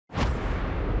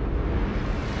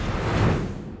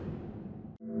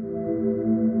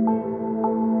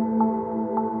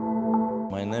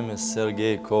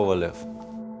Sergey Kovalev.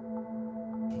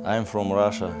 I'm from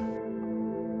Russia.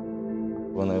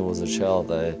 When I was a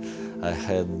child, I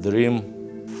had a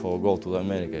dream for go to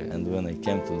America. And when I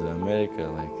came to the America,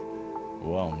 like,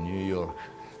 wow, New York,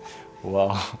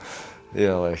 wow,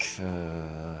 yeah, like,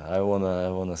 I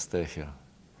wanna stay here.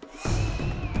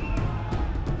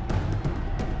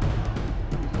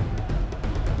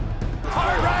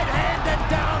 Hard right hand and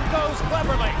down goes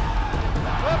Cleverly.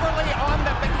 Cleverly on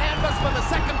the canvas for the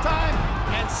second time,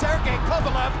 and Sergey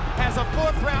Kovalev has a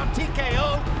fourth-round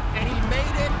TKO, and he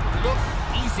made it look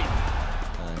easy.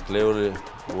 Cleverly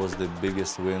was the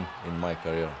biggest win in my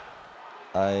career.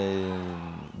 I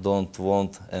don't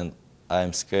want, and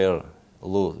I'm scared,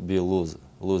 be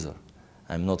loser.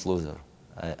 I'm not loser.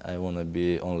 I want to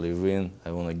be only win.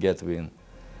 I want to get win.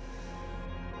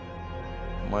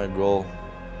 My goal,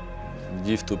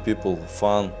 give to people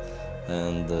fun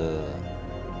and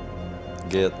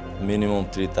get minimum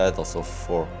 3 titles of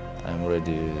 4. I'm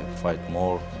ready to fight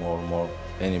more,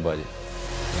 anybody.